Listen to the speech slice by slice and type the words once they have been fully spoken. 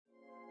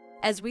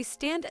As we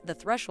stand at the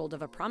threshold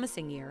of a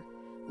promising year,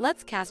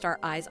 let's cast our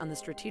eyes on the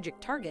strategic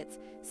targets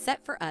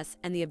set for us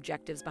and the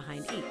objectives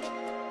behind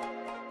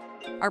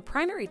each. Our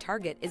primary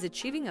target is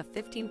achieving a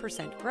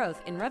 15%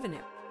 growth in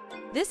revenue.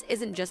 This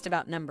isn't just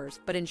about numbers,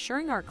 but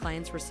ensuring our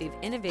clients receive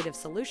innovative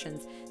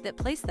solutions that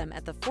place them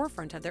at the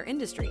forefront of their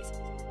industries.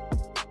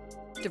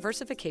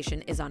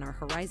 Diversification is on our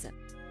horizon.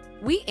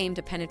 We aim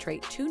to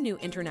penetrate two new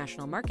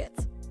international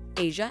markets,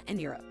 Asia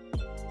and Europe.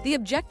 The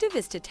objective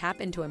is to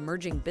tap into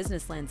emerging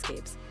business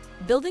landscapes,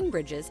 building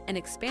bridges and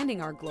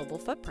expanding our global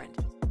footprint.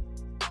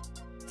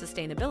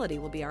 Sustainability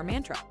will be our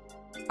mantra.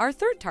 Our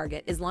third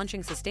target is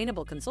launching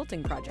sustainable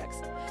consulting projects,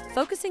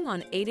 focusing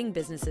on aiding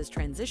businesses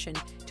transition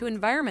to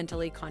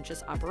environmentally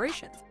conscious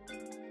operations.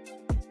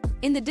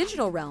 In the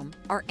digital realm,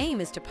 our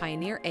aim is to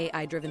pioneer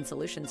AI-driven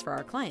solutions for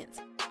our clients.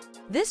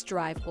 This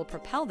drive will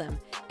propel them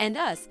and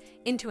us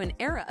into an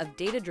era of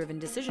data-driven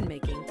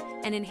decision-making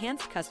and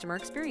enhanced customer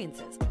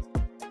experiences.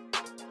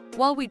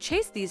 While we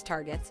chase these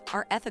targets,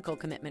 our ethical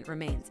commitment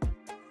remains.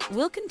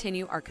 We'll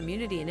continue our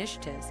community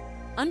initiatives,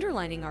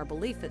 underlining our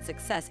belief that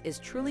success is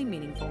truly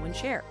meaningful when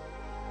shared.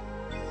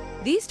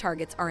 These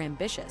targets are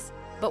ambitious,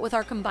 but with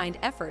our combined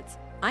efforts,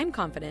 I'm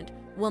confident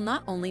we'll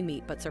not only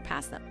meet but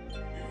surpass them.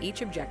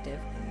 Each objective,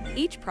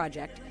 each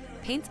project,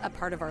 paints a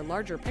part of our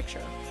larger picture,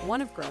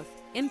 one of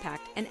growth,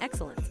 impact, and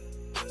excellence.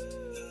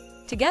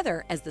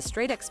 Together, as the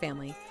Straight X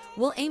family,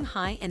 we'll aim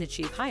high and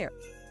achieve higher,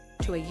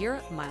 to a year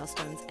of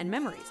milestones and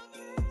memories.